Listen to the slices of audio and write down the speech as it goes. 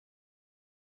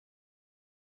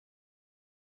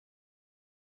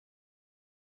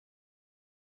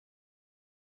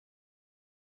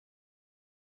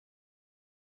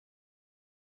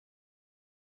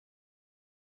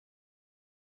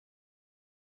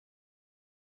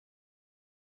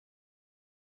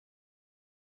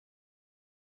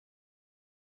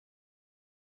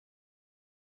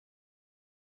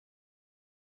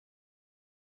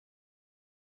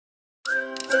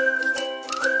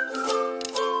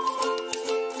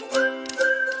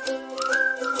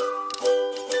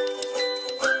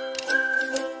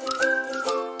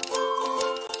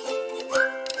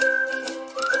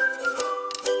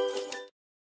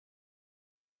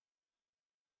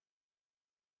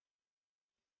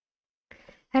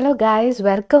Hello guys,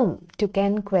 welcome to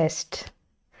Ken Quest.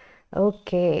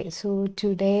 Okay, so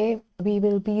today we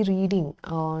will be reading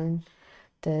on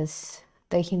the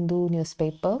Hindu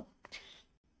newspaper.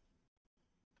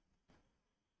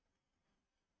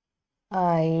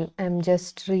 I am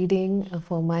just reading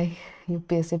for my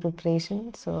UPSC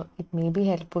preparation, so it may be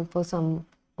helpful for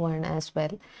someone as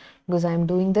well because I'm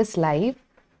doing this live.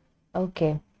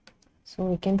 Okay, so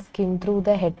we can skim through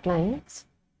the headlines.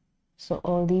 So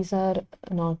all these are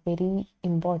not very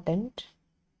important,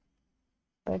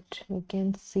 but we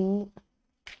can see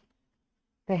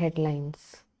the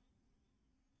headlines.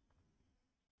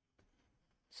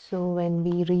 So when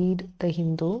we read the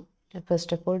Hindu,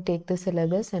 first of all, take the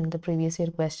syllabus and the previous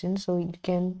year questions so you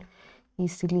can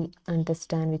easily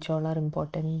understand which all are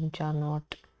important, which are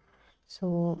not.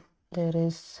 So there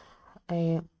is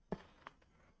a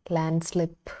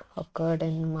landslip occurred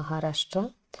in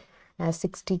Maharashtra as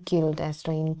 60 killed as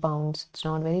rain pounds. It's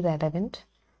not very relevant,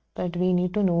 but we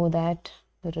need to know that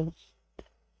there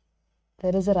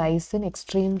is a rise in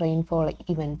extreme rainfall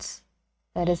events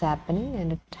that is happening,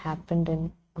 and it happened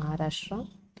in Maharashtra.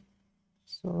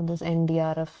 So this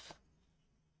NDRF,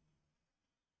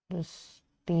 this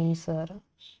teams are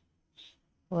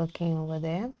working over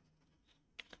there.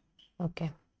 Okay,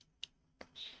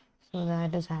 so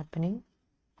that is happening.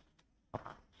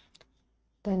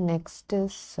 Then next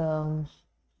is there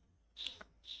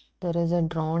is a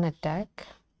drone attack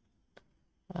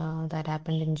that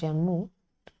happened in Jammu.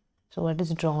 So what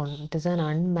is drone? It is an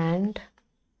unmanned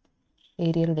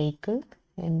aerial vehicle,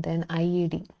 and then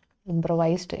IED,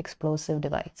 improvised explosive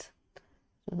device.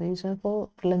 So these are for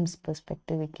prelims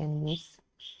perspective we can use.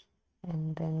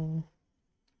 And then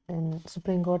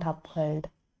Supreme Court upheld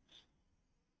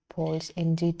Paul's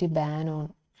NGT ban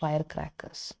on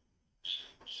firecrackers.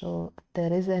 So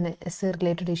there is an essay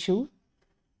related issue,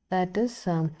 that is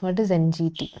what is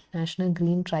NGT, National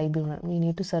Green Tribunal. We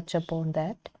need to search upon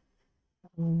that.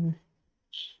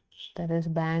 That is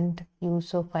banned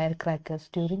use of firecrackers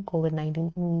during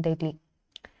COVID-19 in Delhi.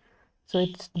 So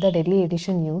it's the Delhi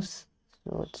edition news,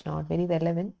 so it's not very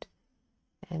relevant.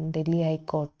 And Delhi High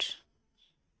Court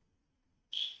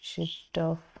shift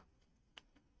of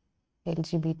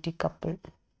LGBT couple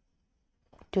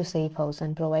to safe house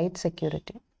and provide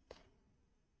security.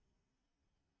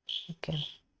 Okay,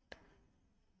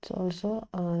 it's also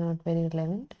not very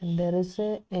relevant. And there is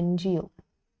a NGO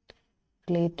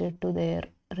related to their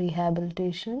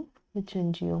rehabilitation. Which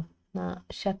NGO?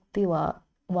 Shakti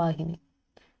Vahini.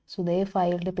 So they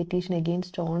filed a petition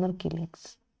against honor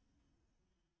killings.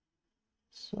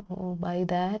 So by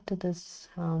that, this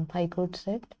High Court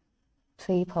said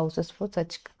safe houses for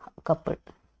such couple.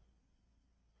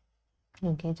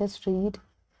 Okay, just read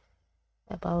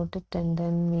about it, and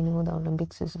then we know the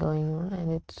Olympics is going on,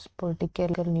 and it's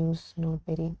political news, not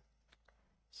very.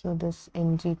 So this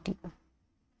NGT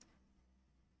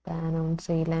ban on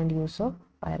sale and use of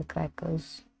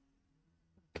firecrackers.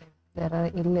 Okay. There are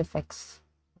ill effects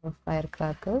of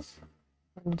firecrackers,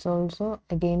 and it's also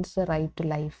against the right to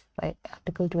life by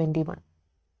Article 21.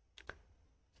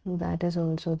 So that is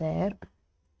also there,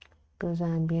 because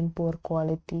ambient poor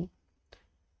quality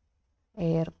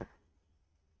air.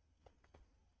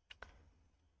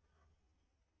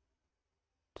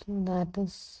 So that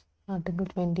is Article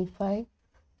 25,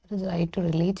 that is right to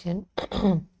religion.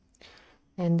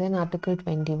 And then Article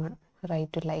 21,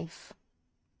 right to life.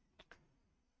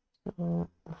 So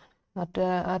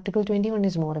Article 21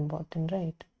 is more important,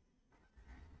 right?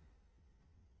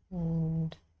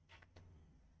 And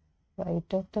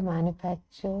right of the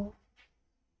manufacturers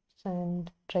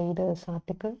and traders,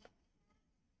 Article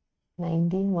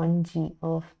 19(1)(g)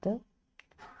 of the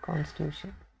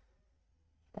Constitution.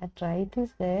 That right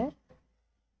is there,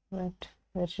 but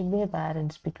there should be a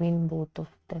balance between both of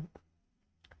them.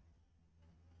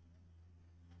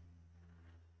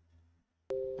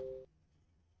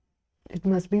 It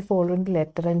must be following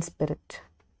letter and spirit.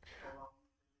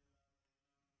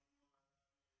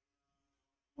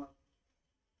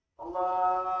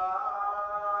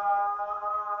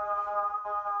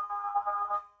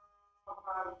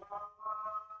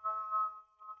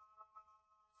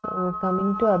 So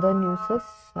coming to other newses,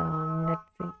 let's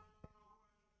see.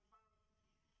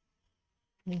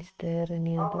 Is there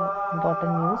any other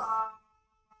important news?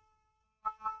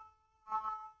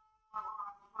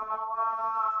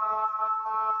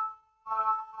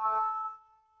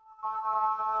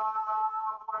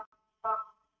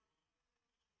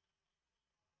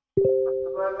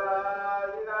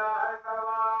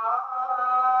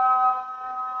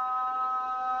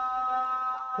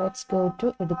 Let's go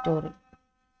to editorial.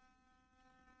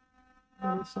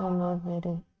 These are not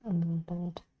very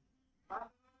important.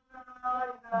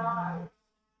 Okay.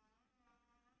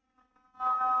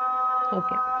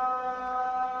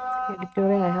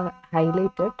 Editorial I have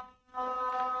highlighted.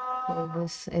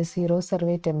 This is Zero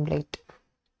Survey template.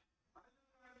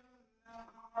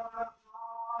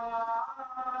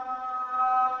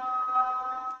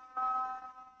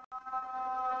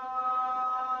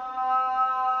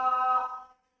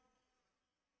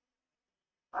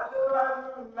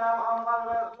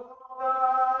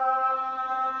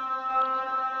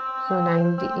 So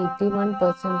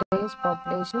 81%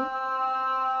 population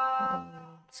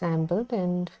sampled,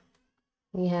 and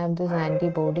we have these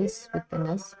antibodies within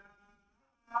us.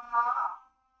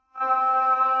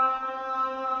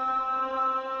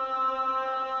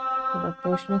 The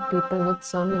proportion of people with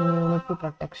some immunity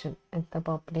protection at the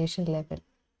population level.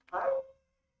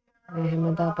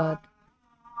 Ahmedabad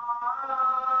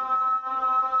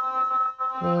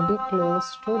may be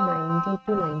close to 90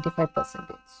 to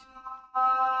 95%.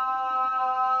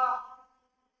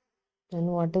 Then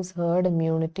what is herd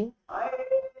immunity?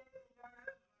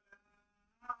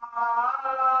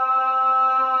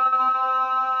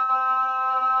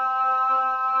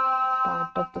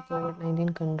 Part of the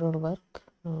COVID-19 control work,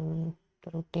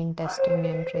 routine testing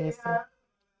and tracing,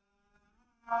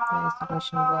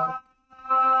 isolation work.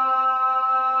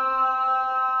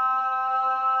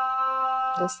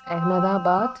 This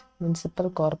Ahmedabad Municipal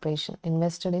Corporation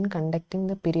invested in conducting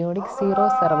the periodic zero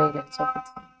surveillance of its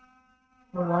own.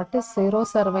 What is zero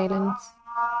surveillance?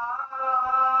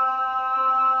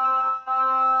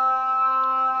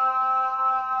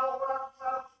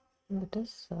 It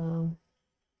is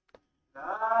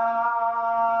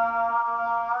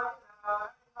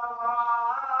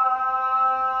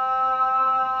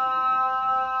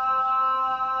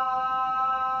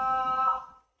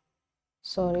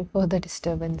sorry for the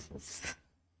disturbances.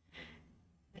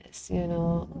 As you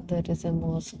know, there is a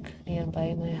mosque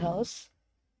nearby my house,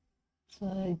 so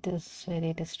it is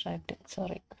very distracting.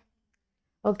 Sorry.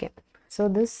 Okay, so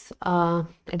this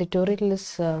editorial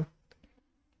is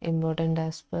important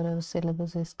as per our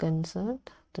syllabus is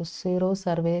concerned. The zero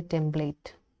survey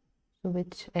template,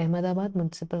 which Ahmedabad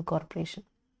Municipal Corporation,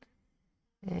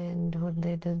 and what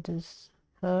they did is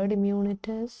herd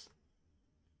immunities.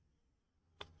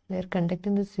 They are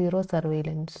conducting the zero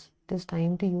surveillance. It is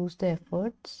time to use the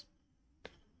efforts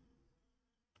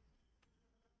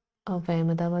of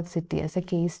Ahmedabad city as a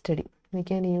case study. We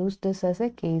can use this as a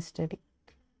case study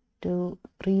to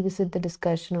revisit the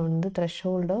discussion on the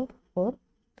threshold for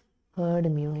herd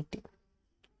immunity.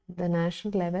 The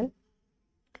national level,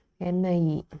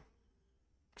 NIE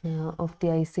of the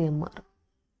ICMR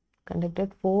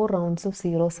conducted 4 rounds of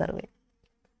zero survey.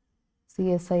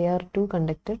 CSIR2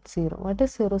 conducted zero. What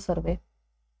is zero survey?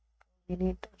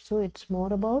 So it's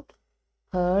more about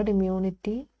herd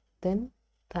immunity than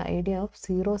the idea of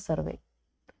zero survey.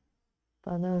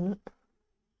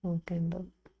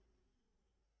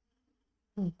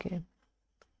 Okay.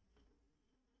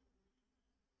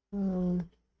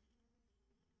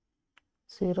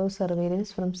 Zero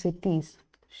surveillance from cities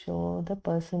show the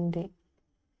percentage.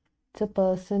 It's a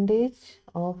percentage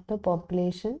of the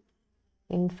population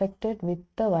infected with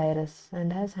the virus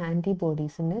and has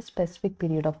antibodies in a specific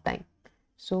period of time.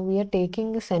 So we are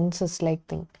taking a census like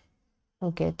thing.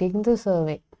 Okay, taking the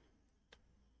survey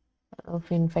of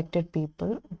infected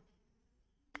people,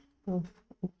 of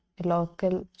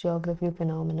local geography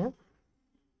phenomena,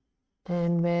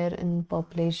 and where in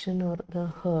population or the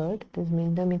herd it is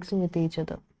mixing with each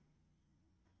other.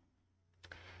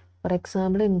 For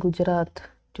example, in Gujarat,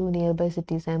 2 nearby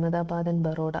cities, Ahmedabad and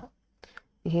Baroda,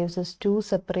 behaves as 2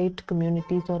 separate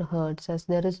communities or herds, as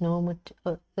there is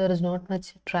not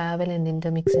much travel and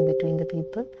intermixing between the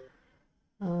people.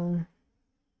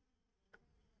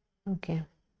 Okay,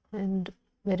 and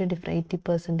very different,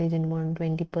 80% in one,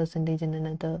 20% in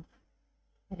another,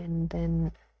 and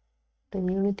then the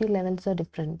immunity levels are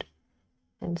different,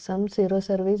 and some zero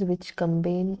surveys which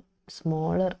combine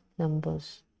smaller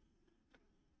numbers.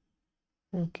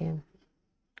 Okay,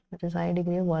 there is high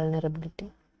degree of vulnerability.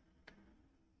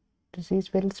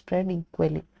 Disease will spread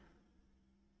equally.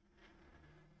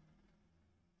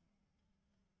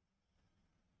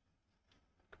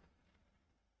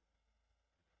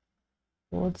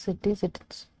 Both cities,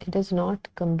 it is not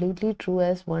completely true,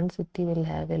 as one city will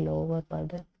have a lower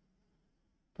burden.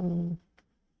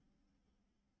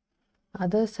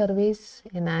 Other surveys,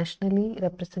 a nationally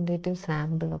representative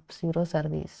sample of zero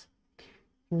surveys,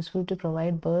 useful to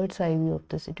provide bird's eye view of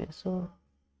the situation. So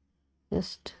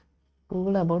just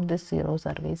Google about this zero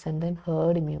surveys and then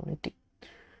herd immunity.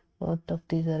 Both of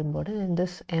these are important, and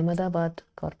this Ahmedabad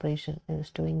Corporation is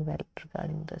doing well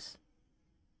regarding this.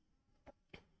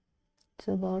 It's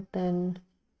about then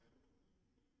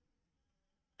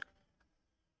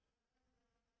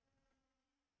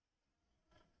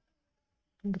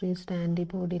increased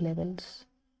antibody levels.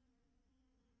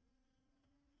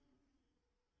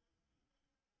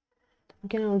 You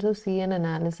can also see an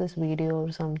analysis video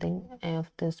or something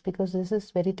of this, because this is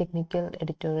very technical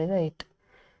editorial, right?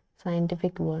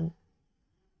 Scientific one.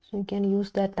 So you can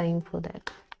use that time for that.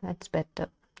 That's better,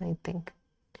 I think.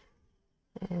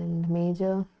 And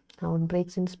major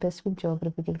outbreaks in specific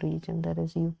geographical region, that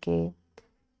is UK,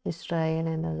 Israel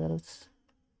and others.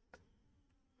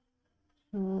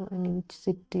 So in each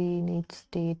city, in each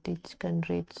state, each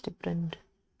country, it's different.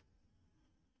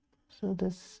 So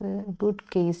this is a good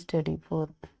case study to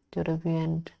review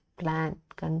and plan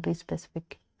country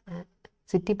specific,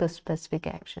 city specific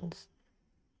actions.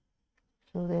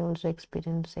 So they also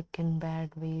experience second bad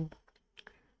wave.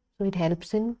 So it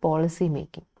helps in policy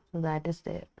making. So that is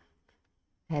there.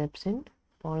 Helps in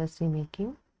policy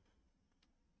making.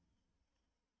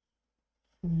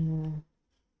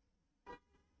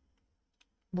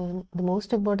 The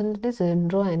most important is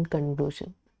intro and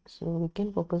conclusion. So we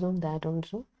can focus on that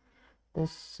also.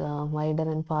 This wider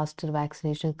and faster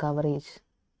vaccination coverage is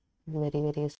very,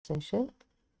 very essential.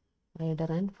 Wider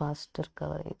and faster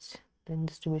coverage. Then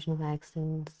distribution of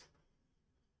vaccines.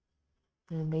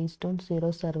 And based on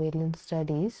zero surveillance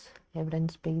studies,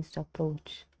 evidence-based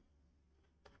approach.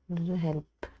 This will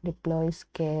help deploy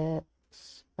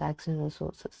scarce vaccine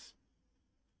resources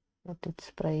at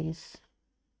its price.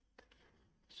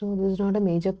 So this is not a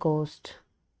major cost.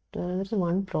 There is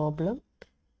one problem.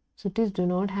 Cities do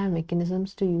not have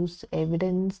mechanisms to use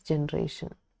evidence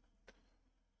generation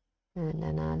and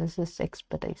analysis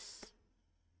expertise.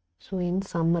 So in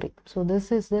summary, so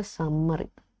this is the summary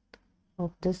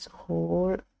of this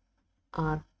whole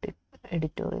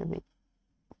editorial,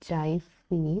 which I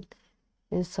feel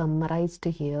is summarized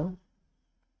here.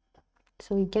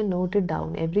 So you can note it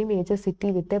down. Every major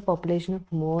city with a population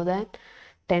of more than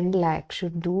 10 lakh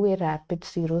should do a rapid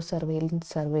zero surveillance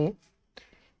survey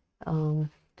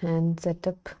and set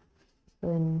up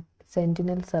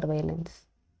sentinel surveillance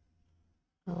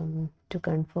to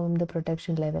confirm the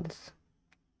protection levels.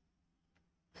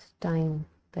 Time,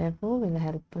 therefore, will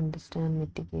help understand,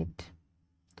 mitigate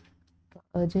the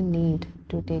urgent need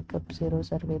to take up zero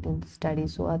surveillance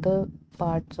studies. So other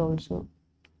parts also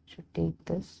should take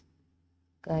this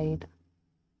guide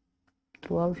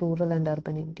throughout rural and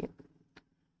urban India.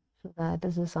 So that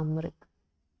is a summary.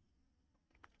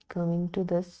 Coming to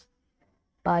this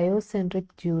biocentric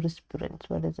jurisprudence,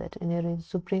 what is it? In a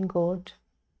Supreme Court,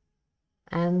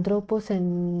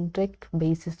 anthropocentric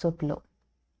basis of law.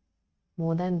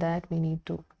 More than that, we need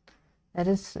to, that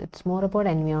is, it's more about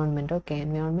environment. Okay,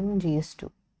 environment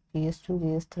GS2,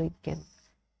 GS3 can.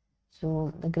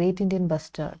 So the Great Indian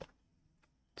Bustard,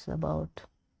 it's about,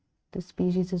 this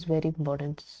species is very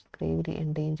important. It's gravely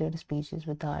endangered species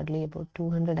with hardly about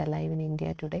 200 alive in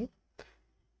India today.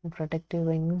 The protective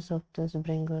rings of this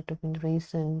bring out of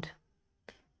recent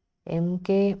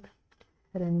M.K.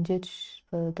 Ranjit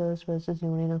Brothers versus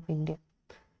Union of India.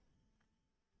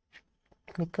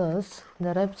 Because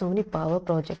there are so many power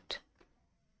projects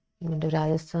in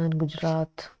Rajasthan,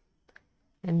 Gujarat,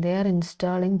 and they are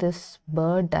installing this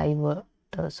bird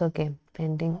diverters, okay,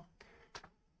 pending.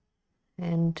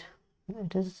 And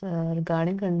it is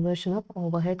regarding conversion of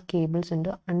overhead cables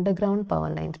into underground power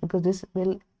lines, because this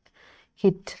will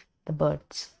hit the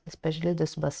birds, especially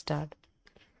this bustard.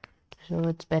 So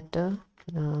it's better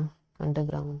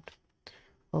underground.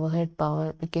 Overhead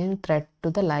power became a threat to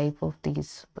the life of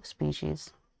these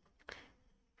species.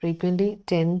 Frequently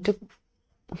tend to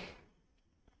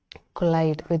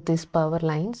collide with these power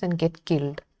lines and get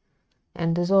killed.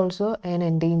 And this is also an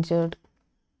endangered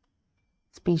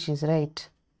species, right?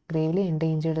 Gravely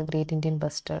endangered, the Great Indian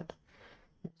Bustard.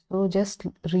 So just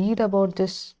read about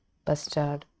this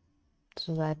bustard.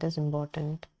 So that is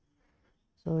important.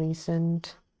 So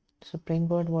recent Supreme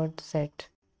Court what said?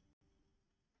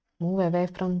 Move away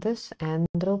from this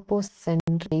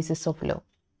anthropocentric basis of law.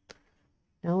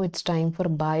 Now it's time for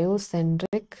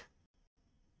biocentric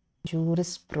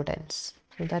jurisprudence.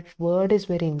 So that word is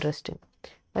very interesting.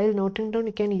 While noting down,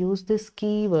 you can use these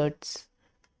keywords.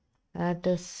 That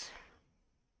is,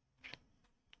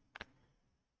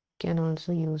 can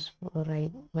also use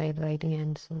while writing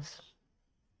answers.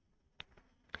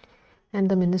 And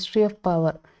the Ministry of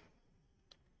Power.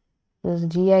 This is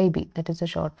GIB, that is a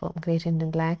short form. Great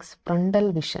Indian lacks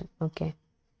frontal vision. Okay.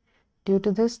 Due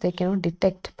to this, they cannot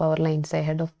detect power lines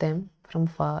ahead of them from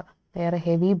far. They are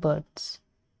heavy birds,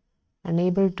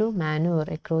 unable to maneuver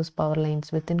across power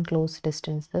lines within close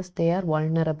distance. Thus, they are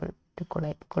vulnerable to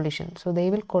collision. So they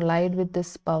will collide with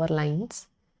these power lines.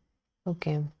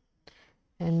 Okay.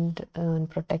 And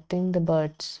protecting the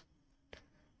birds.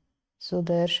 So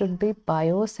there should be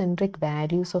biocentric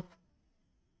values of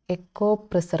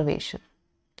eco-preservation.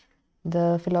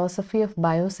 The philosophy of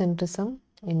biocentrism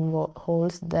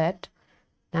holds that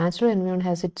natural environment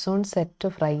has its own set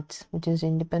of rights, which is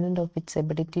independent of its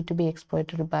ability to be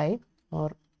exploited by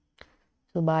or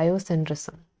so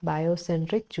biocentrism,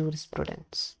 biocentric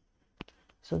jurisprudence.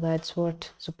 So that's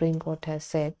what Supreme Court has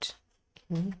said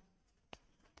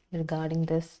regarding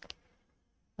this.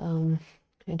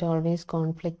 It always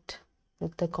conflict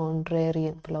with the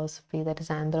contrarian philosophy, that is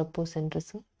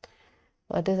anthropocentrism.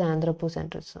 What is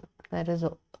anthropocentrism? That is,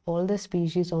 all the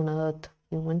species on earth,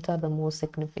 humans are the most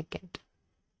significant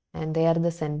and they are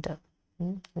the center.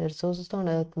 The resources on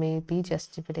earth may be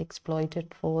justified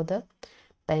exploited for the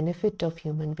benefit of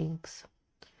human beings.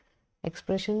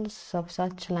 Expressions of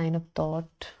such line of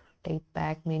thought date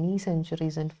back many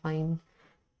centuries and find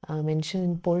mention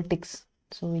in politics.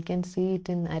 So we can see it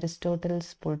in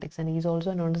Aristotle's Politics, and he is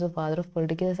also known as the father of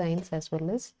political science as well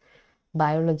as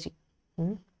biology.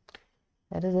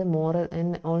 That is a moral,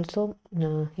 and also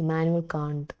Immanuel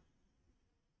Kant.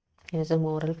 He is a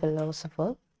moral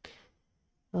philosopher.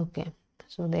 Okay,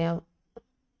 so they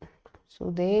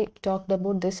talked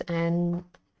about this and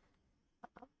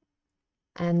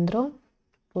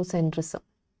anthropocentrism.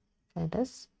 That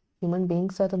is, human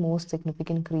beings are the most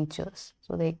significant creatures,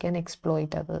 so they can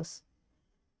exploit others.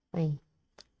 Fine.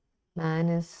 Man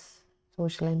is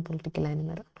social and political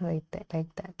animal, right there,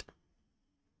 like that.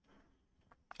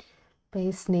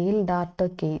 By snail darter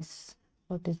case,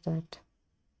 what is that?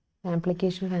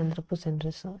 Application of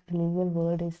anthropocentrism. The legal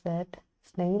word is that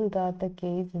snail darter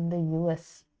case in the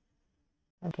US.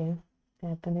 Okay, it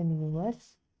happened in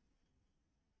US,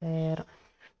 where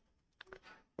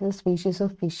the species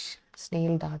of fish,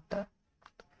 snail darter,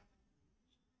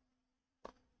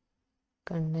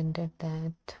 contended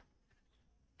that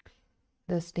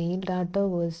the snail darter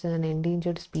was an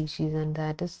endangered species and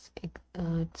that its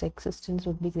existence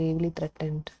would be gravely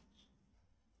threatened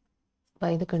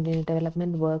by the continued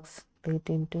development works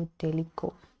relating to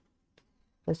Tellico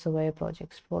Reservoir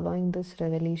projects. Following this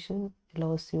revelation,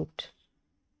 lawsuit,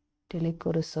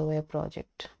 Tellico Reservoir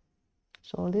project.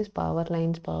 So all these power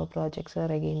lines, power projects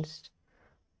are against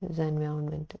this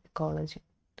environment, ecology.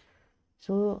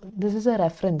 So this is a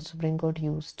reference Supreme Court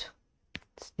used,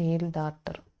 snail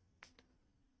darter.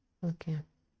 Okay,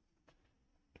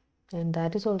 and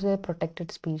that is also a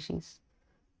protected species,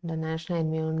 the National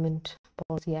Environment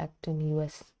Policy Act in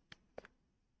US.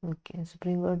 Okay,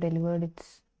 Supreme Court delivered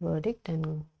its verdict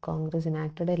and Congress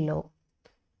enacted a law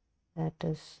that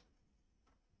is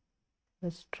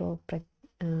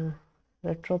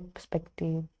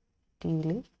retrospectively.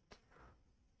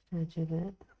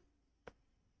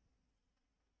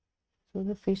 So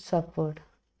the fish suffered.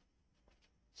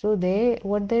 So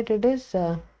what they did is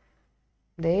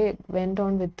they went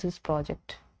on with this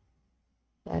project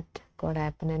that got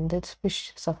happened and this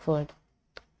fish suffered.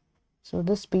 So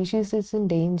the species is in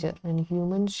danger and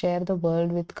humans share the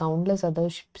world with countless other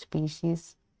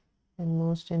species and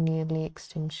most in nearly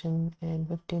extinction, and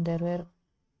 50 there were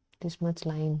this much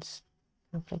lions.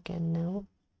 African now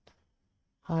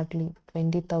hardly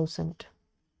 20,000.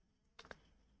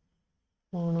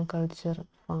 Monoculture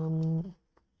farming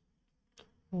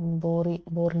in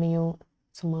Borneo,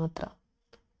 Sumatra,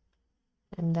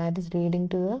 and that is leading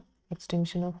to the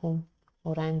extinction of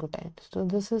orangutan. So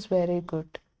this is very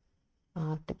good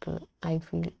article, I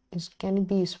feel. Can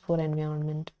be used for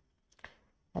environment.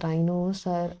 Rhinos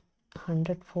are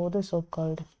 100 for the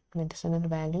so-called medicinal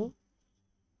value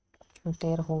of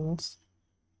their horns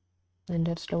and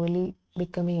are slowly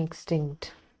becoming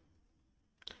extinct.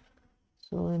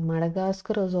 So in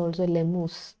Madagascar is also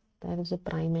lemurs, that is a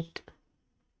primate,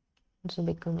 also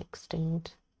become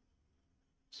extinct.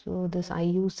 So this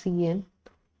IUCN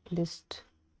list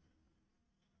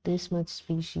this much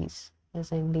species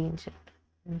as endangered,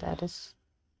 and that is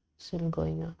still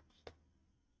going on.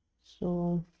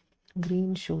 So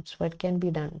green shoots, what can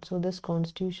be done? So this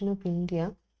Constitution of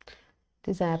India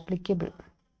is applicable.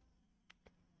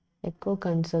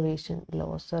 Eco-conservation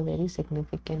laws are very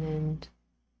significant and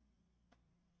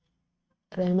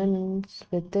remains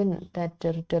within that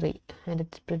territory, and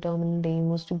its predominant aim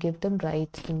was to give them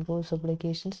rights, impose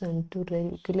obligations, and to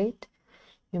regulate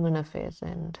human affairs.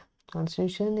 And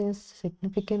Constitution is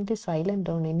significantly silent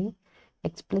on any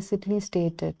explicitly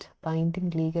stated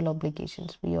binding legal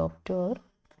obligations we owe to our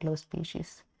fellow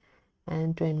species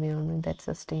and to environment that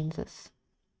sustains us.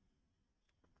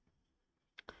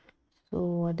 So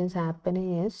what is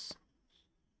happening is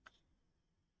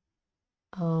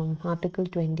Article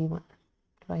 21,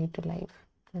 right to life,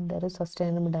 and there is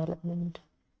sustainable development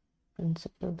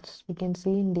principles. We can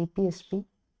see in DPSP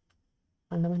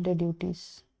fundamental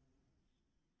duties,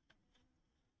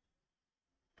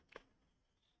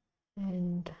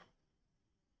 and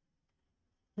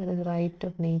there is right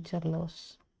of nature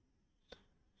laws.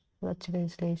 Such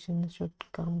legislation should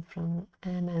come from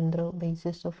an anthro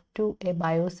basis of to a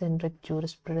biocentric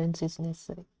jurisprudence is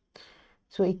necessary.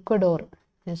 So Ecuador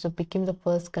has become the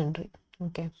first country.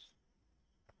 Okay,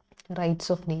 rights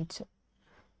of nature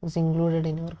is included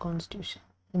in our constitution,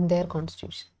 in their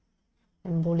constitution.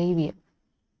 And Bolivia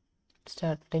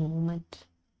started a movement.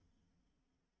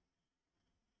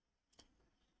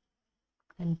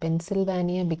 And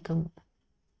Pennsylvania become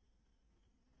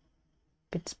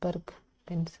Pittsburgh,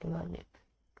 Pennsylvania,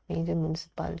 major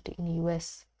municipality in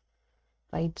US.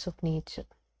 Rights of nature.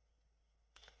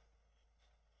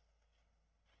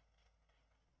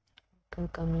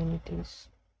 Communities.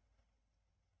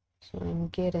 So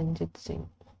M.K. Ranjit Singh.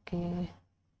 Okay.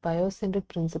 Biocentric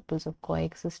principles of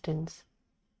coexistence.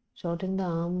 Shorten the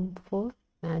arm for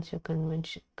nature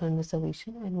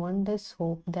conservation, and one does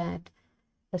hope that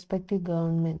respective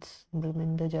governments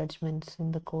implement the judgments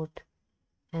in the court,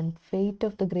 and fate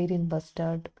of the great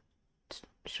bastard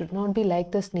should not be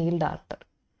like the snail darter.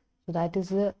 So that is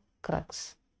the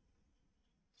crux.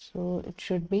 So it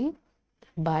should be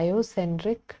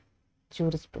biocentric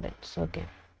jurisprudence. Okay.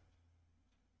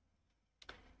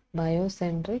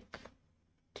 Biocentric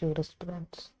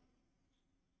jurisprudence.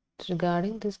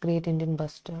 Regarding this great Indian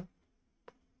bustard,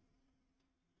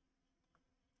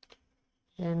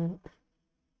 then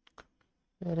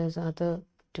there is other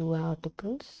two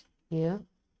articles here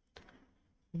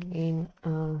in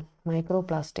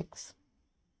microplastics,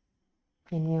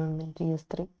 environment,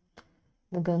 GS3,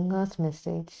 the Ganga's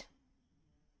message.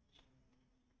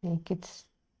 Like it's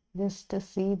just to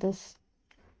see this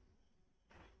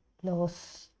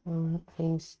loss on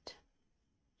waste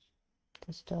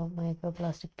to stop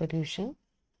microplastic pollution.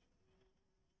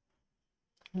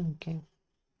 Okay.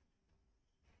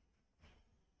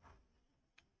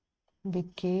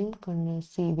 Became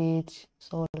sewage,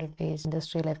 solid waste,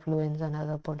 industrial effluents, and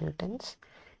other pollutants.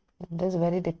 It is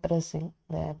very depressing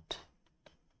that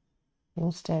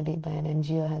new study by an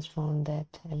NGO has found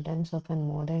that evidence of a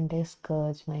modern day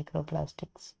scourge,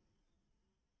 microplastics,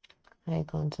 high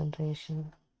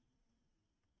concentration.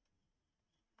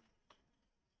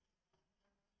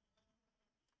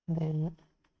 Then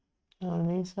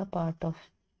always a part of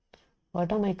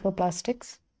what are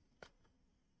microplastics?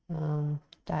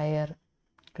 Tire,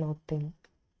 clothing.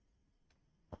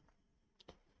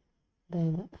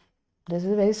 Then this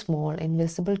is very small,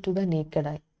 invisible to the naked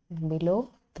eye, below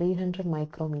 300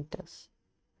 micrometers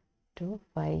to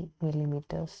 5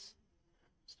 millimeters.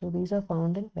 So these are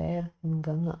found in where? In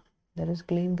Ganga. There is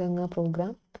Clean Ganga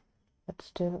program, but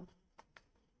still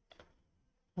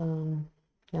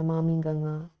Namami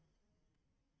Ganga,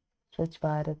 Swachh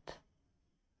Bharat.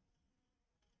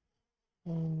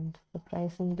 And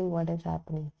surprisingly, what is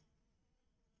happening?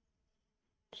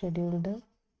 Scheduled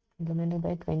implemented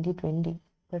by 2020,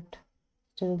 but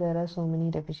still there are so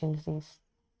many deficiencies.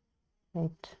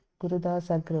 Right, Gurudas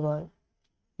Agrawal,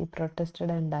 he protested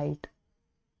and died.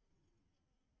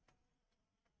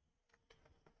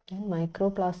 And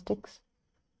microplastics,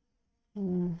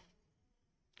 Mount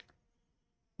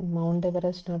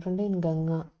Everest, not only in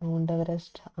Ganga, Mount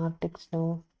Everest, Arctic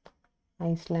snow,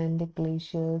 Icelandic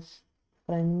glaciers,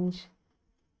 French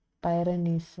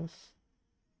Pyrenees,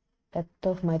 depth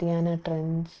of Mariana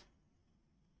Trench.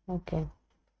 Okay,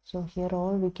 so here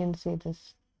all we can say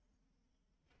this.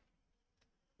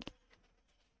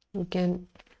 We can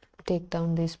take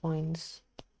down these points.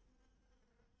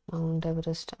 Mount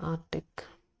Everest, Arctic.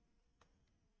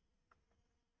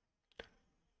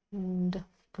 And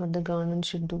what the government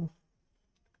should do.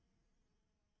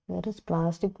 There is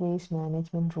plastic waste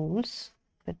management rules,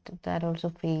 but that also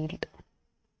failed.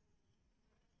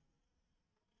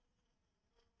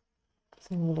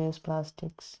 Single-use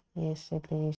plastics, waste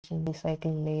segregation,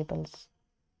 recycling labels,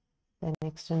 then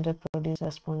extended produce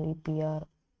response, EPR,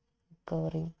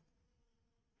 recovery.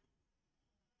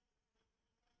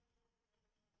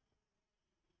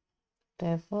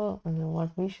 Therefore,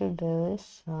 what we should do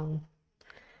is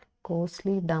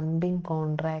costly dumping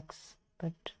contracts,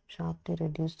 but sharply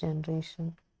reduced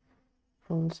generation,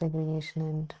 full segregation,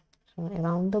 and so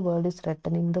around the world is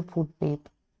threatening the food web.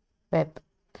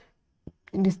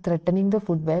 It is threatening the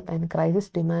food web, and crisis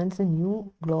demands a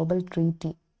new global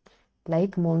treaty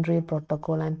like Montreal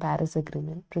Protocol and Paris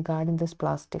Agreement regarding this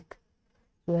plastic.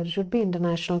 So there should be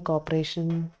international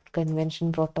cooperation,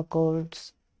 convention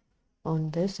protocols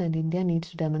on this, and India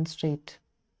needs to demonstrate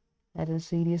that it is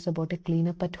serious about a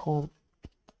cleanup at home.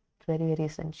 It's very, very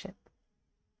essential.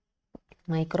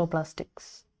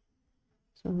 Microplastics.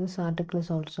 So this article is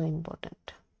also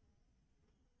important.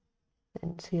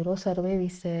 Then zero survey we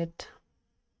said.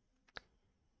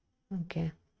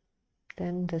 Okay.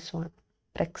 Then this one,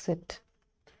 Brexit.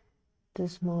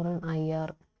 This is more on IR.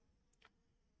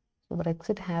 So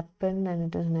Brexit happened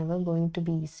and it is never going to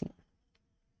be easy.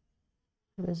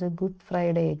 There is a Good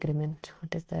Friday Agreement.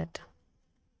 What is that?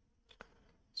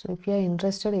 So if you are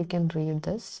interested, you can read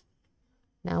this.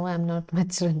 Now I'm not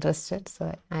much interested,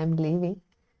 so I'm leaving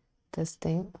this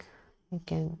thing. You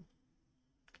can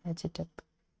catch it up.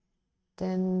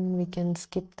 Then we can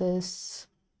skip this.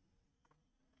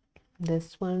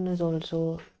 This one is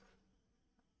also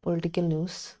political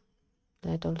news.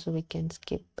 That also we can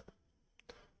skip.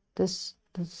 This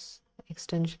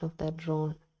extension of that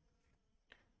drone.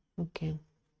 Okay.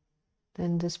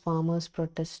 Then this farmers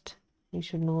protest. You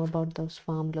should know about those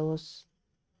farm laws.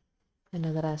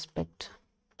 Another aspect.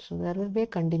 So there will be a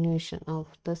continuation of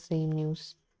the same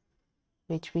news,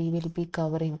 which we will be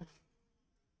covering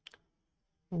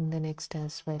in the next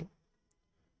as well.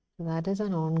 So that is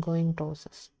an ongoing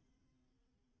process.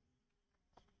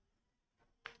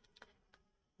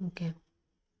 Okay.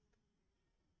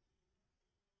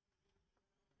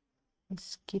 We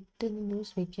skipped the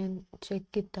news. We can check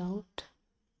it out.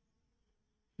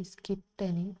 We skipped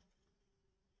any.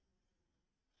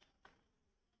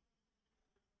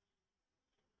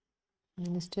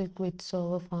 Minister quits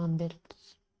over farm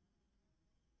bills.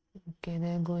 Okay,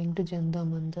 they are going to Jantar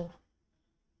Mandir.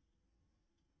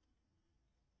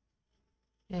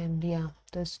 And yeah,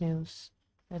 this news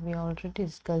that we already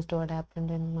discussed what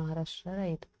happened in Maharashtra,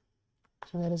 right?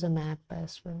 So there is a map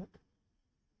as well,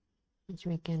 which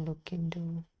we can look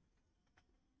into.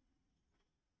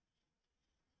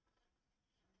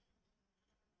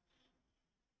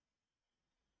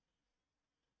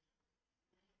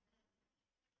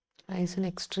 Rise in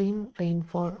extreme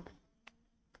rainfall.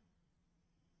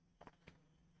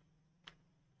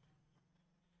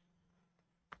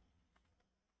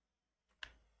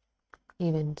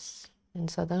 Events in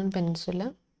southern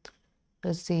peninsula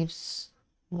receives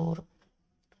more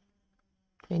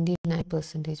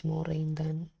 29% more rain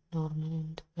than normal,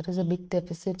 and there is a big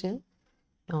deficit in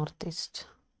northeast.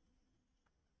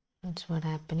 That's what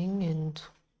happening. And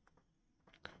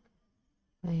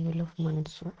arrival of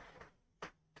monsoon.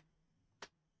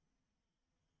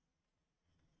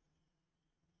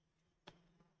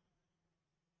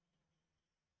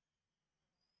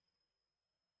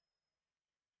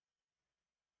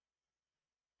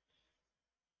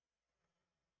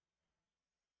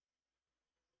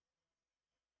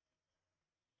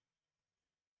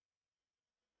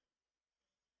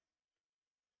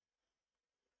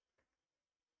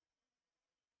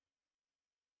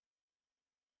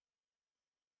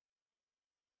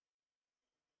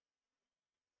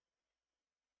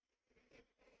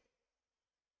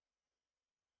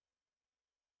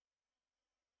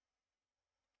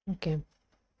 Okay.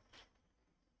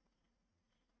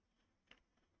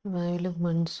 Arrival of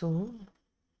monsoon.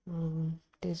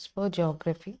 It is for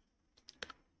geography.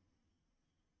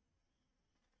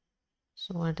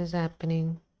 So what is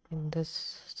happening in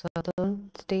this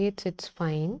southern states? It's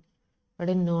fine, but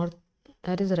in north,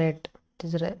 that is red. It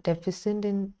is deficient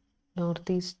in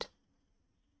northeast,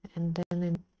 and then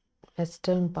in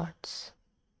western parts,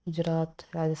 Gujarat,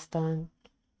 Rajasthan,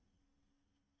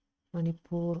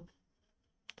 Manipur.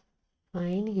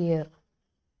 Fine here.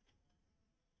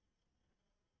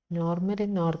 Normal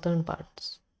in northern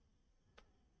parts,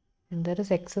 and there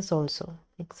is excess also.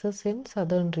 Excess in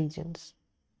southern regions.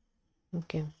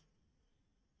 Okay. You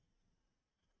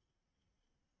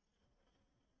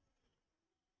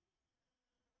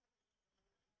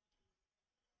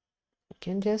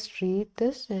can just read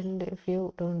this, and if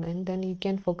you don't, and then you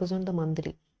can focus on the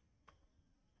monthly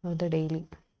or the daily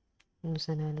news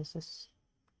analysis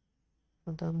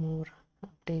for the more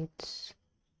updates.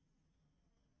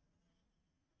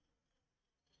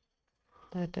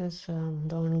 That is the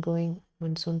ongoing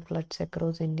monsoon floods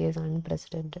across India is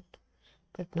unprecedented,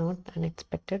 but not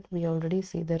unexpected. We already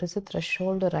see there is a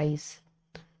threshold rise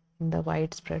in the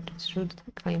widespread due to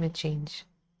the climate change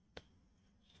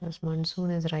as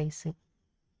monsoon is rising.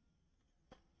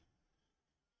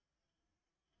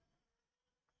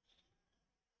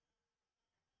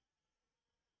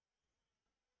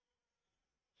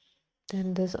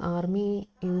 Then this army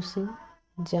using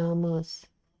jammers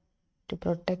to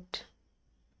protect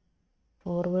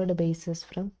forward bases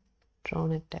from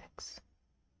drone attacks.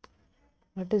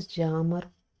 What is jammer?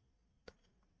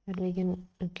 That we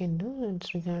can do.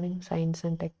 It's regarding science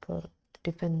and tech or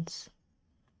defense,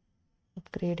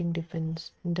 upgrading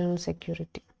defense, internal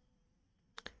security.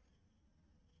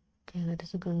 Okay, that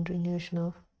is a continuation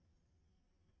of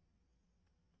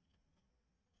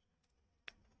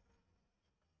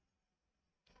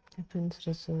Defense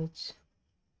Research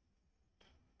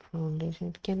Foundation.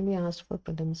 It can be asked for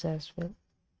prelims as well.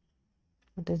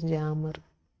 What is JAMR?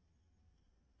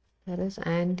 There is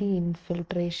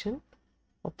anti-infiltration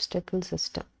obstacle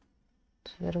system.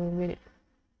 So there will be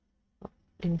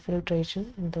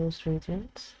infiltration in those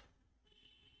regions,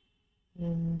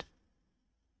 and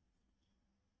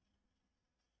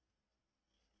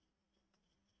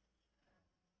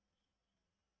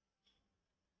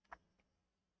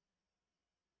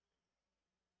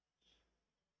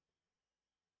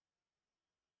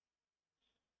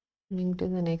coming to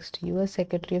the next, US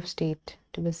Secretary of State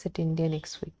to visit India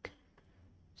next week.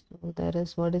 So there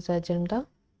is, what is the agenda?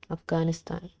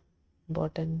 Afghanistan,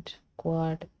 important,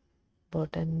 Quad,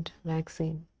 important,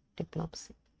 vaccine,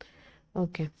 diplomacy.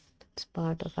 Okay, it's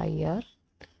part of IR.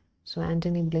 So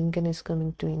Antony Blinken is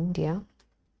coming to India,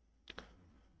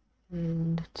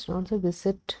 and it's not the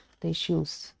visit, the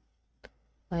issues,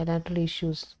 bilateral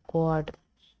issues, Quad,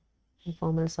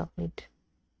 informal summit,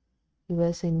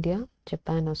 US, India,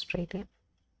 Japan, Australia,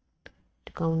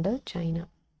 to counter China.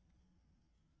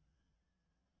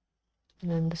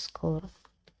 And the score.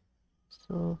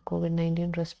 So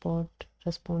COVID-19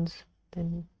 response,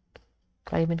 then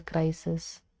climate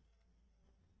crisis,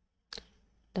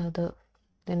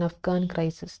 then Afghan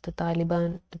crisis, the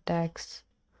Taliban attacks,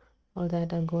 all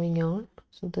that are going on.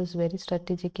 So this is very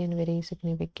strategic and very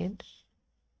significant.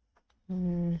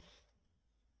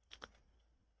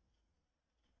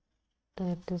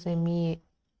 That is MEA,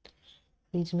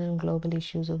 regional and global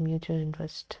issues of mutual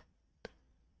interest.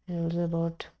 And also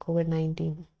about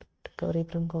COVID-19, recovery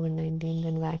from COVID-19,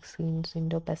 then vaccines,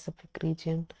 Indo-Pacific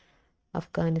region,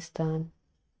 Afghanistan,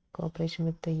 cooperation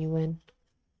with the UN.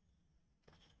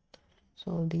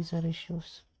 So these are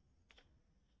issues.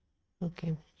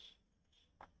 Okay.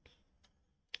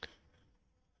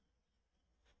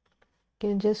 Can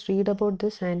you just read about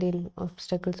this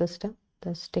anti-obstacle system?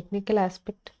 This technical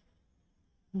aspect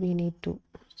we need to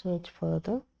search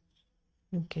further.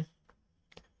 Okay.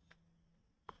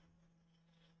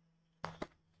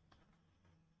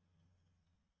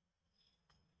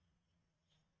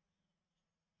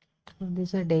 So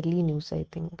these are Delhi news, I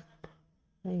think.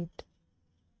 Right.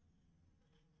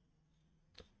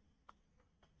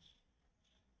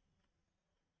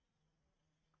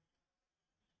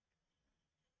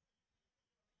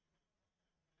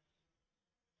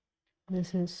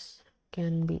 This is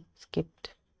can be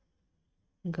skipped.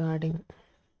 Regarding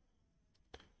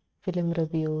film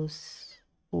reviews,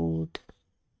 food,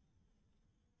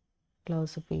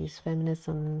 philosophies,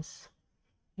 feminisms.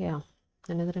 Yeah.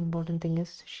 Another important thing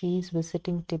is she's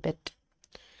visiting Tibet.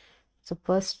 It's the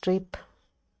first trip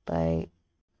by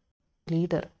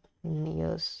leader in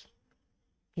years.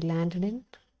 He landed in.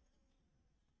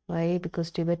 Why?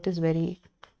 Because Tibet is very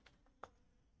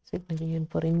significant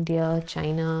for India,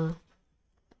 China,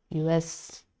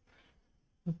 US.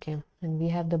 Okay, and we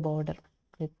have the border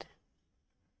with.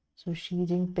 So Xi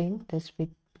Jinping this week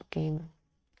became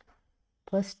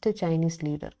first Chinese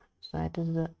leader. So that is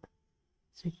the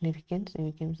significance. He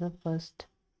became the first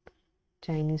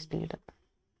Chinese leader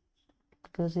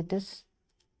because it is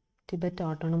Tibet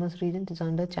Autonomous Region is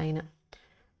under China.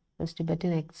 It's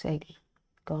Tibetan exile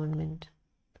government.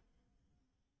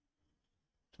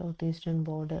 Southeastern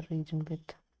border region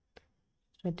with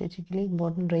strategically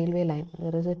important railway line.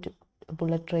 There is a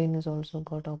bullet train is also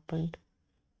got opened.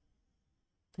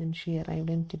 Then she arrived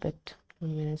in Tibet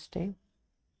on Wednesday.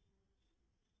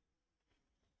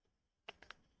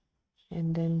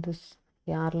 And then this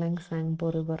Yarlang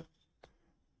Sangpo River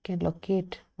can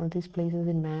locate all these places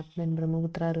in map. Then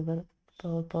Brahmaputra River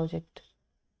Power Project.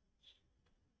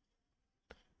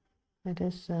 That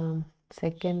is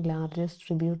second largest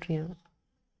tributary,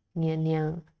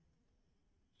 Nyang.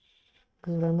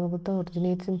 Brahmaputra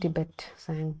originates in Tibet,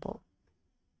 Sangpo.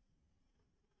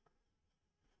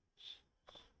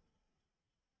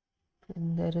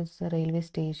 And there is a railway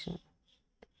station,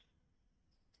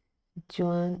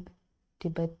 Sichuan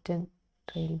Tibetan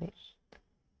Railway.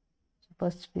 So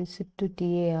first visit to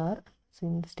TAR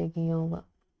since taking over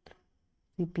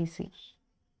CPC.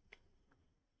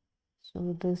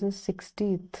 So this is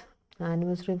 60th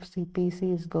anniversary of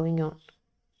CPC is going on.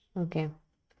 Okay.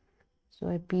 So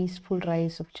a peaceful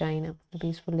rise of China, a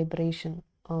peaceful liberation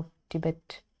of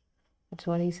Tibet. That's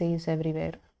what he says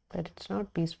everywhere. But it's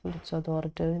not peaceful, it's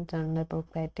authoritarian, it's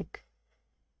undemocratic.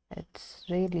 It's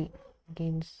really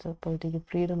against the political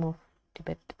freedom of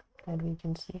Tibet that we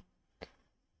can see.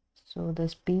 So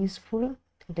this peaceful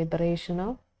liberation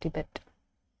of Tibet.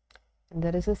 And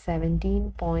there is a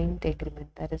 17-point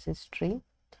agreement, that is history,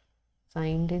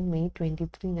 signed in May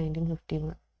 23,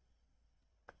 1951.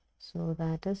 So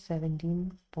that is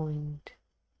 17 point.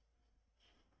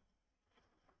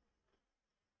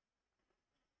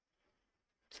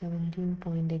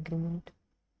 Agreement,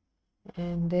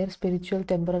 and their spiritual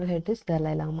temporal head is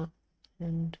Dalai Lama,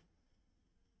 and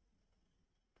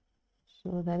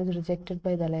so that is rejected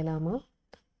by Dalai Lama.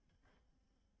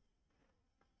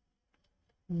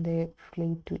 They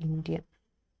flee to India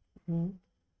in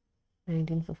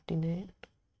 1959.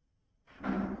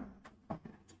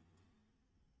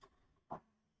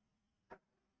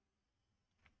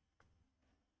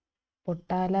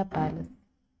 Potala Palace.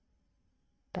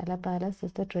 Potala Palace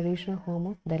is the traditional home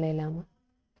of Dalai Lama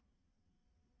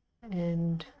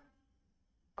and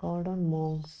cordon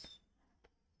monks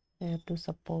there to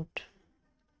support.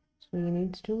 So he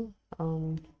needs to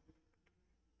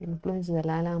influence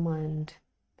Dalai Lama and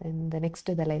then the next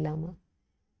Dalai Lama.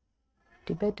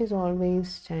 Tibet is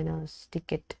always China's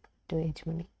ticket to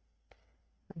hegemony.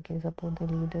 Okay, support the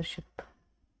leadership.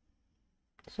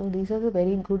 So these are the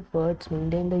very good words.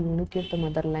 Maintain the unity of the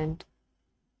motherland.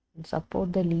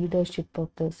 Support the leadership of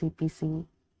the CPC.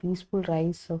 Peaceful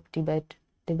rise of Tibet.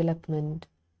 Development.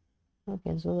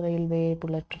 Okay, so railway,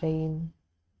 bullet train,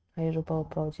 hydropower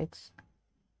projects.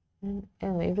 And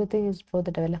everything is for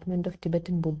the development of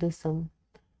Tibetan Buddhism.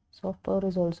 Soft power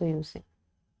is also using.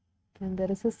 And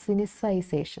there is a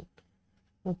Sinicization,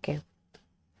 okay,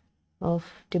 of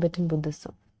Tibetan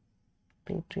Buddhism,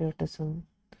 patriotism,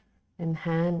 and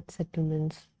Han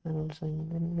settlements, and also in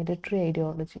the military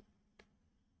ideology,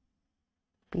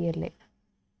 PLA.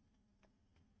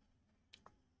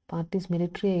 Party's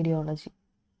military ideology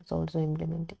is also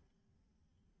implementing,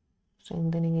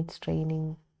 strengthening its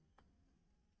training.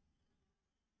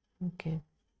 Okay,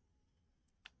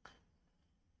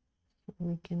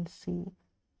 we can see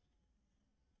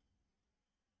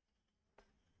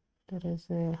there is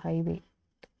a highway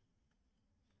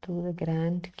through the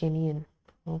Grand Canyon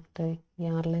of the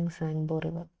Yarlung Sangbo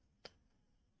River,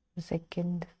 the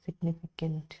second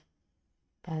significant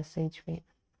passageway.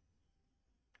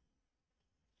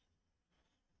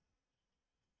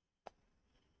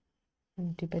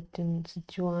 And Tibetan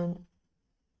Sichuan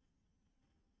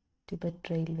Tibet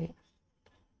Railway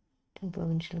to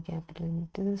provincial capital.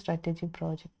 It is a strategic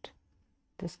project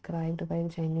described by the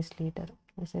Chinese leader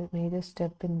as a major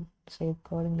step in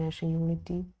safeguarding national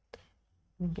unity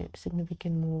and get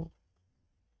significant move.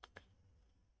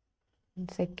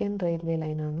 And second railway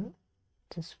line on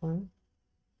this one.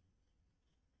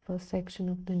 First section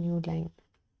of the new line.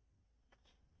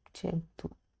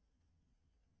 Chengdu.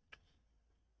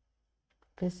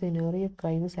 If a scenario of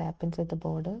crisis happens at the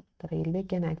border, the railway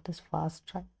can act as fast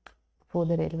track for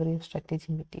the delivery of strategic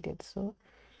materials. So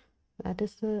that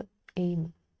is the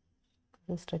aim,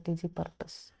 the strategic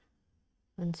purpose.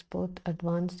 And support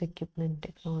advanced equipment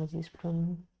technologies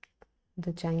from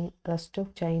the rest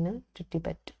of China to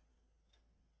Tibet.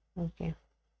 Okay,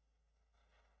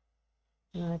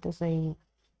 that is the aim.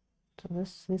 So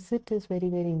this visit is very,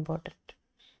 very important.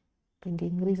 It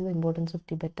increases the importance of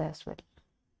Tibet as well.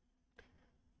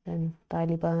 Then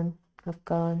Taliban,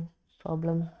 Afghan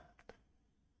problem,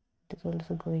 it is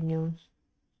also going on.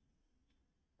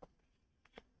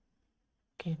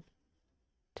 Okay,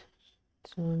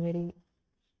 so very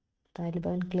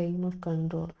Taliban claim of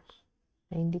control,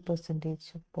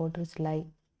 90% of borders lie.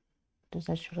 To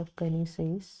Ashraf Ghani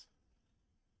says,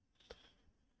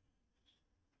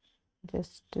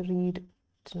 just to read,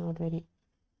 it's not very,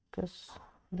 because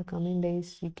in the coming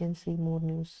days you can see more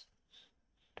news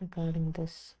regarding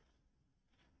this.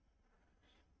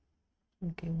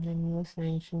 Okay, then US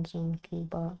sanctions on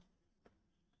Cuba.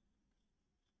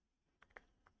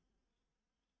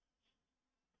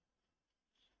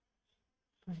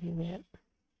 Everywhere.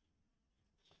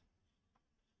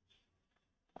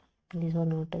 These are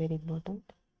not very important.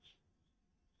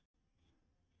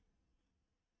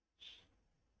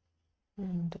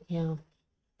 And yeah,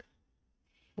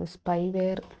 the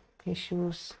spyware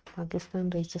issues, Pakistan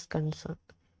raises concern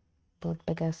about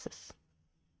Pegasus.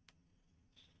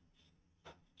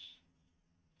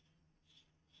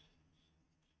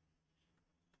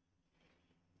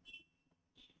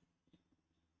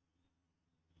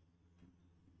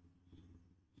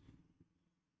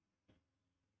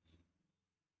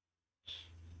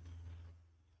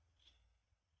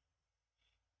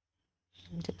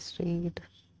 Just read.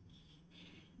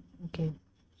 Okay.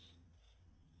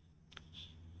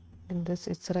 And this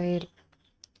Israel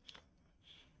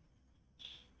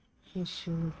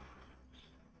issue.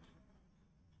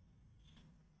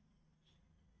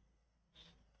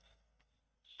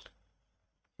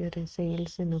 Your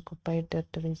sales in occupied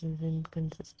territories is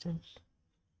inconsistent.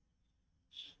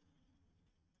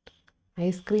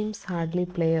 Ice creams hardly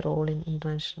play a role in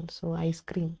international. So ice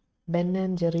cream, Ben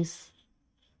and Jerry's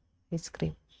ice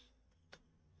cream.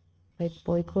 Like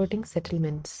boycotting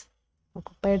settlements,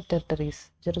 occupied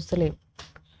territories, Jerusalem.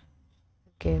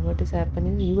 Okay, what is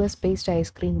happening? US-based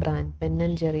ice cream brand Ben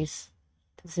and Jerry's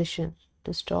decision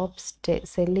to stop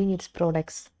selling its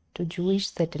products to Jewish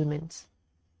settlements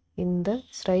in the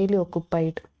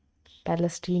Israeli-occupied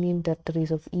Palestinian territories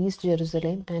of East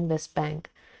Jerusalem and West Bank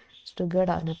triggered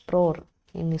an uproar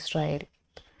in Israel.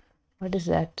 What is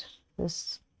that?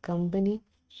 This company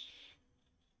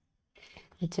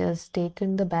which has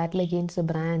taken the battle against the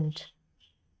brand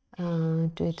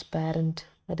to its parent,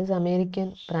 that is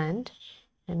American brand,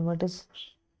 and what is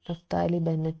Naftali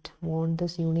Bennett won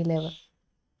this Unilever,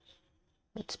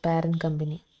 its parent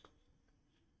company.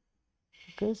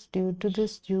 Because due to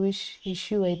this Jewish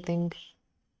issue, I think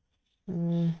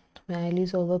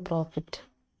values over profit.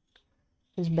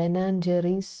 This Ben and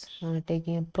Jerry's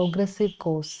taking a progressive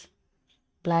course.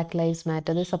 Black Lives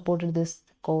Matter, they supported this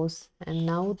cause, and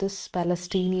now this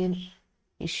Palestinian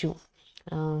issue,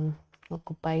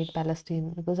 occupied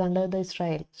Palestine, because under the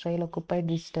Israel occupied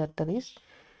these territories,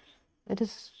 it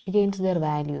is against their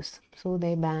values, so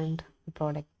they banned the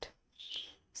product,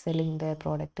 selling their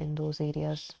product in those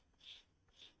areas.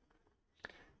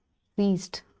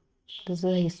 Seized, this is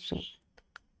the history.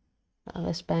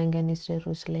 West Bank and East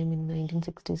Jerusalem in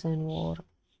 1967 war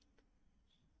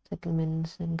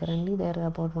settlements, and currently there are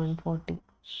about 140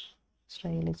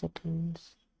 Israeli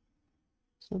settlements.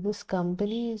 So this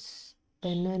company is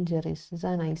Ben and Jerry's. It's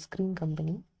an ice cream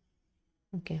company.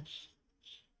 Okay.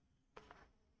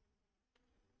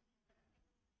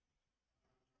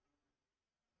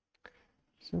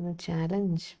 So the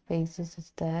challenge faces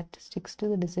is that sticks to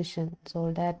the decision.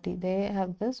 Solidarity. They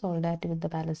have the solidarity with the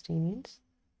Palestinians.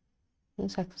 The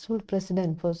successful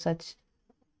precedent for such.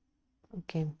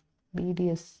 Okay.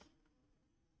 BDS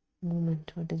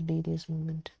movement. What is BDS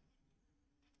movement?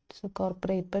 It's a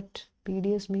corporate, but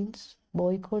BDS means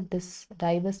boycott,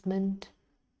 divestment,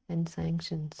 and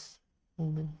sanctions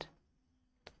movement.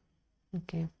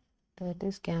 Okay, that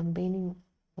is campaigning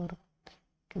for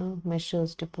economic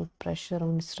measures to put pressure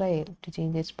on Israel to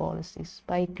change its policies.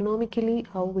 By economically,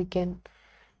 how we can,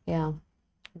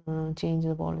 change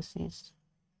the policies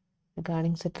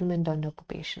regarding settlement and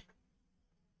occupation.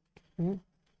 So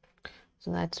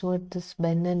that's what this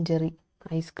Ben and Jerry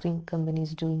ice cream company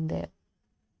is doing there.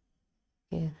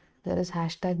 Okay, there is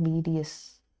hashtag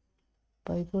BDS,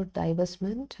 boycott,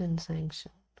 divestment, and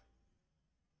sanction.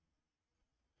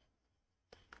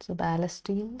 So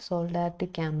Palestine Solidarity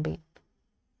Campaign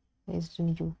based in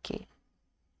UK.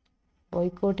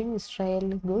 Boycotting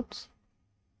Israeli goods.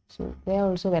 So they are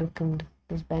also welcomed,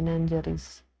 this Ben and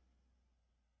Jerry's.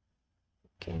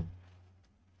 Okay.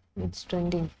 It's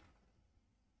trending.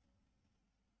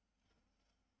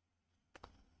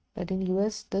 But in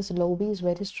US, this lobby is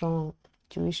very strong.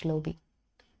 Jewish lobby.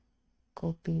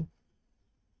 Copy.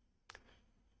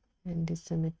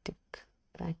 Anti-Semitic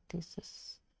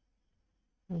practices.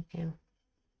 Okay.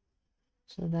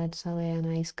 So that's how an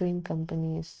ice cream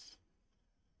company is.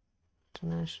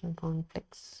 International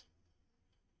context.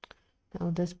 Now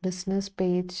this business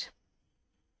page,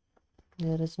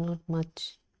 there is not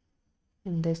much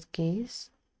in this case.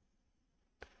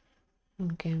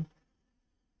 Okay.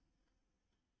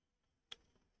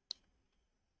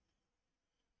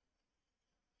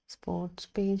 Sports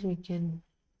page, we can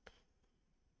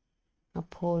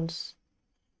upholds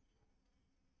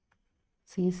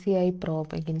CCI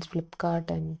probe against Flipkart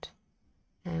and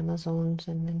Amazon's,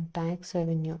 and then tax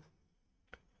revenue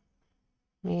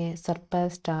may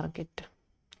surpass target.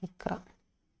 ICRA.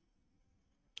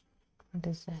 What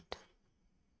is that?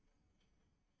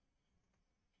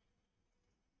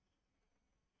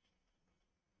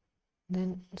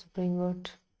 Then Supreme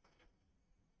Court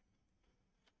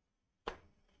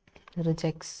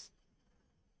rejects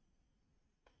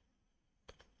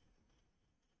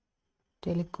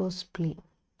Teleco's plea.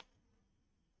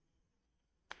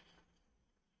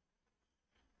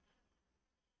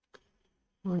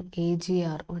 On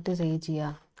AGR. What is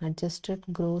AGR? Adjusted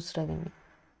gross revenue.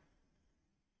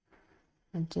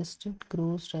 Adjusted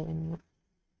gross revenue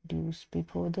dues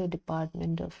before the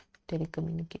Department of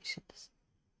Telecommunications.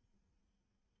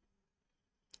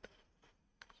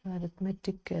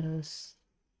 Arithmetic errors.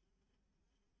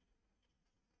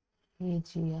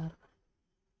 AGR.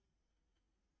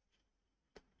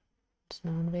 It's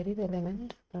not very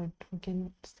relevant, but we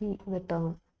can see the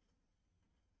term.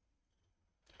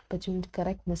 Opportunity to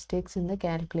correct mistakes in the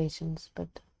calculations,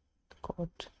 but the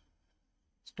court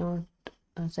it's not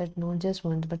said not just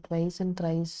once but twice and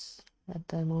thrice that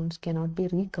the amounts cannot be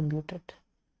recomputed.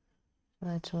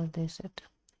 That's what they said.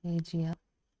 AGR.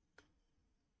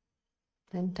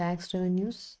 Then tax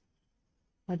revenues.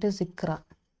 What is ICRA?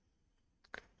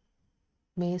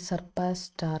 May surpass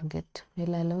target.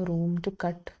 Will allow room to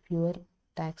cut fewer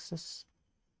taxes.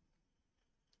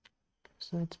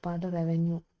 So it's part of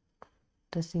revenue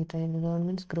receipt, right? The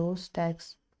government's gross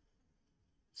tax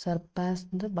surpassed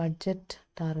the budget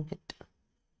target.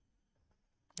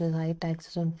 The high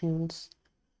taxes on fuels.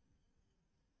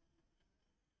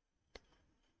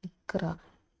 ICRA.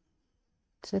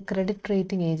 It's a credit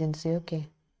rating agency, okay.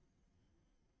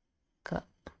 ICRA.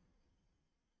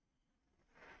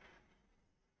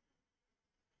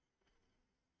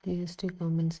 GST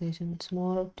compensation. It's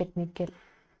more technical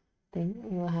thing.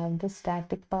 You have the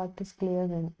static part is clear,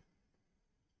 then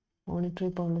monetary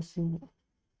policy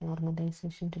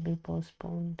normalization to be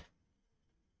postponed.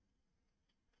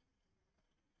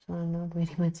 So I'm not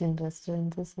very much interested in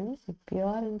this news. If you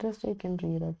are interested, you can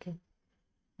read, okay.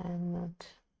 I'm not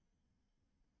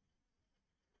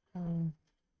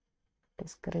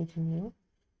discouraging you.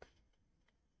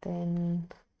 Then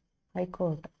High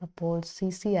Court upholds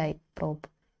CCI probe.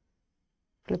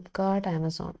 Flipkart,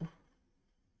 Amazon.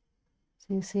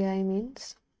 CCI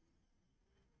means,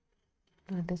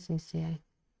 what is CCI?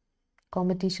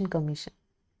 Competition Commission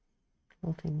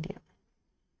of India.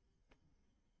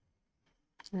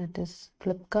 That is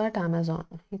Flipkart, Amazon,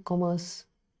 e-commerce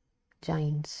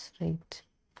giants, right?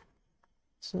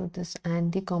 So this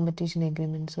anti-competition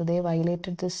agreement. So they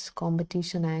violated this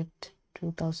Competition Act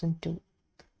 2002.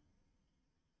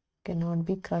 Cannot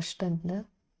be crushed in the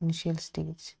initial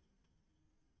stage.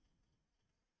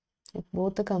 If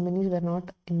both the companies were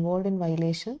not involved in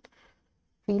violation,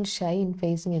 feel shy in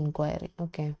facing inquiry.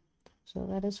 Okay, so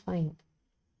that is fine.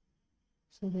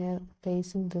 So they are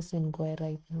facing this inquiry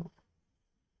right now.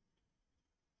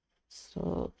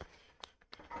 So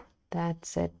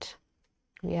that's it.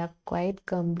 We have quite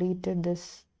completed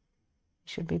this. We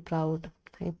should be proud.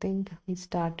 I think we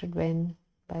started when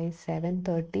by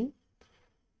 7:30.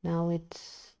 Now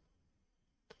it's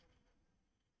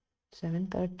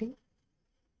 7:30.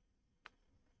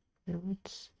 Now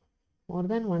it's more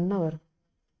than 1 hour.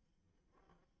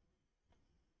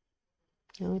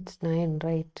 Now it's 9,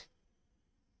 right?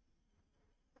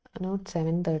 Now it's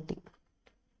 7:30.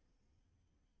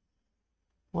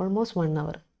 Almost 1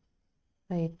 hour,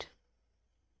 right?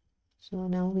 So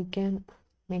now we can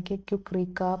make a quick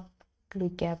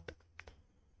recap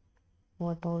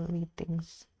what all we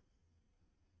things.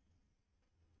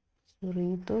 So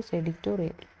read those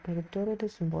editorial. Editorial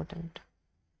is important.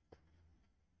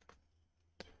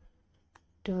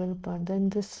 Editorial part. Then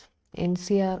this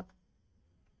NCR.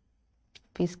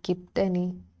 If we skipped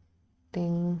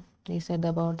anything, they said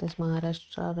about this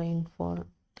Maharashtra rainfall,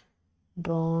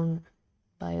 drone,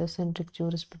 biocentric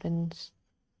jurisprudence,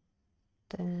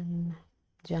 then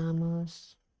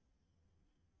jammers.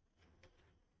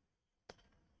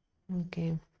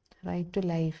 Okay, right to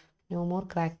life, no more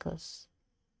crackers.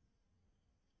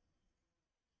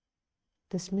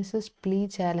 Dismisses plea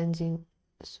challenging.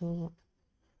 So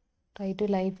right to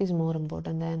life is more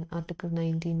important than Article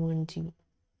 19(1)(g).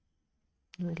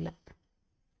 That's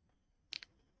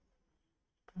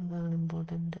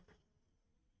important.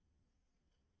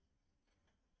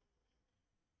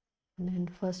 And then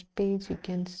first page you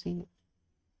can see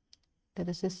there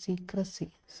is a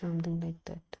secrecy, something like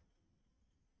that.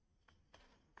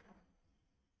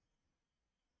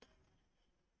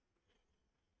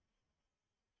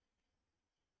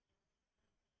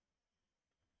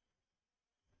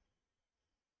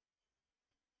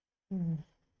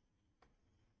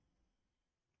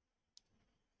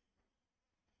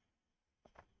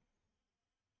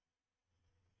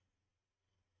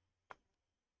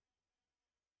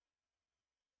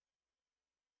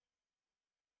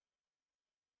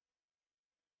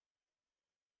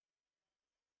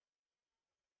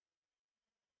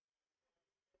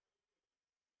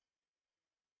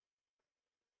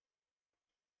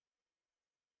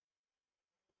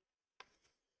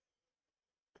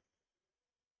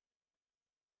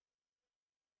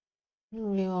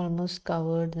 We almost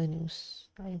covered the news,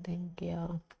 I think, yeah.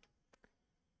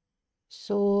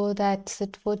 So that's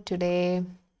it for today.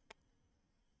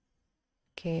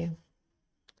 Okay.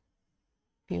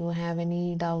 If you have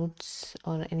any doubts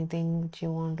or anything which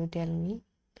you want to tell me,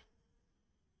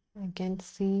 I can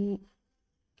see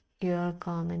your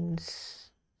comments.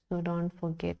 So don't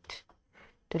forget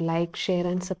to like, share,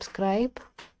 and subscribe.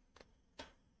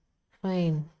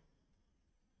 Fine.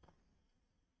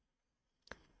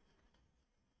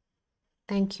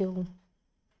 Thank you.